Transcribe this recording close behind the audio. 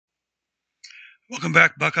Welcome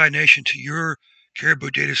back, Buckeye Nation, to your Caribou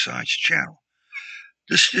Data Science channel.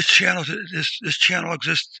 This channel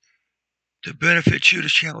exists to benefit you.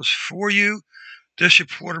 This channel is for you. This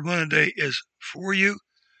report of Monday is for you.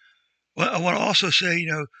 Well, I want to also say,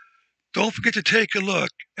 don't forget to take a look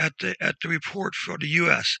at the report for the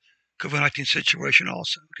U.S. COVID-19 situation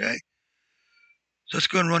also. Okay, so let's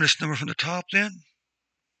go and run this number from the top then.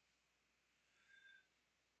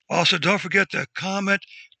 Also, don't forget to comment.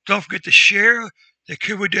 Don't forget to share the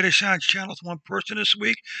Caribou Data Science channel with one person this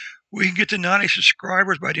week. We can get to 90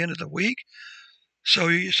 subscribers by the end of the week. So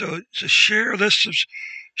share this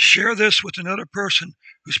with another person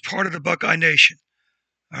who's part of the Buckeye Nation.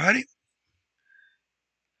 All righty.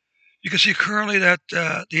 You can see currently that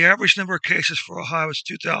the average number of cases for Ohio is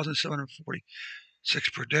 2,746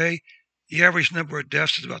 per day. The average number of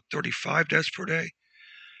deaths is about 35 deaths per day.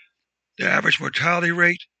 The average mortality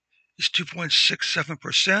rate is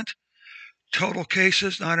 2.67%. Total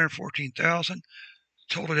cases 914,000.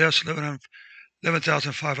 Total deaths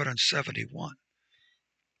 11,571.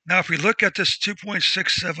 Now, if we look at this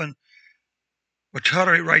 2.67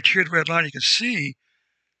 mortality rate right here, the red line, you can see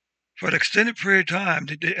for an extended period of time,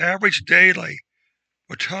 the average daily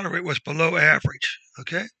mortality rate was below average.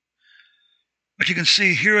 Okay, but you can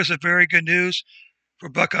see here is a very good news for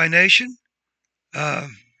Buckeye Nation. You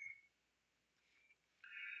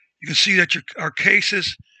can see that our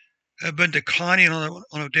cases have been declining on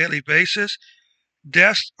a daily basis.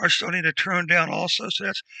 Deaths are starting to turn down also, so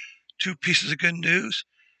that's two pieces of good news.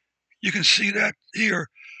 You can see that here.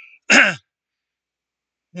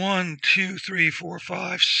 1, 2, 3, 4,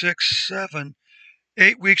 5, 6, 7,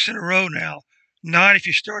 8 weeks in a row now. 9 if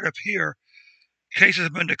you start up here. Cases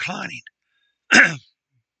have been declining.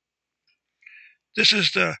 This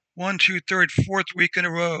is the 1, 2, 3, 4th week in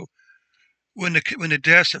a row when the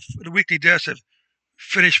weekly deaths have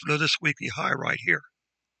finished below this weekly high right here.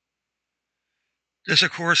 This,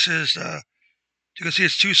 of course, is you can see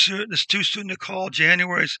it's too soon. It's too soon to call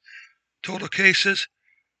January's total cases,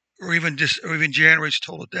 or even January's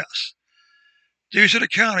total deaths. These are the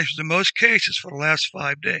counties with the most cases for the last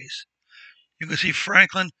 5 days. You can see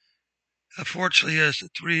Franklin, unfortunately, has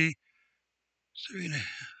three and a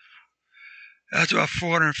half. That's about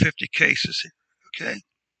 450 cases here. Okay.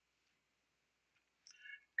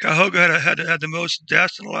 Cuyahoga had the most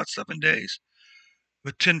deaths in the last 7 days,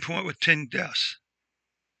 with 10 deaths.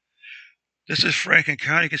 This is Franklin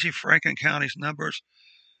County. You can see Franklin County's numbers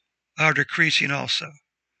are decreasing also.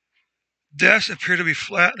 Deaths appear to be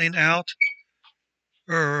flattening out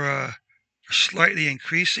or slightly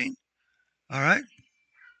increasing. All right.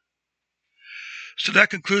 So that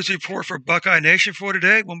concludes the report for Buckeye Nation for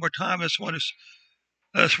today. One more time, I just want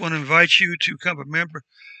to invite you to become a member.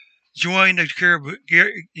 Join the Caribou.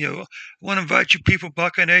 I want to invite you people,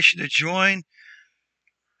 Buckeye Nation, to join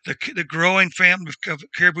the growing family of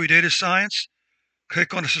Caribou Data Science.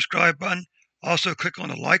 Click on the subscribe button. Also, click on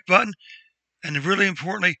the like button. And really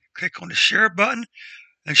importantly, click on the share button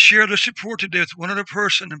and share this report today with one other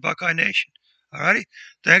person in Buckeye Nation. All righty?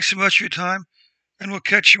 Thanks so much for your time, and we'll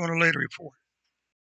catch you on a later report.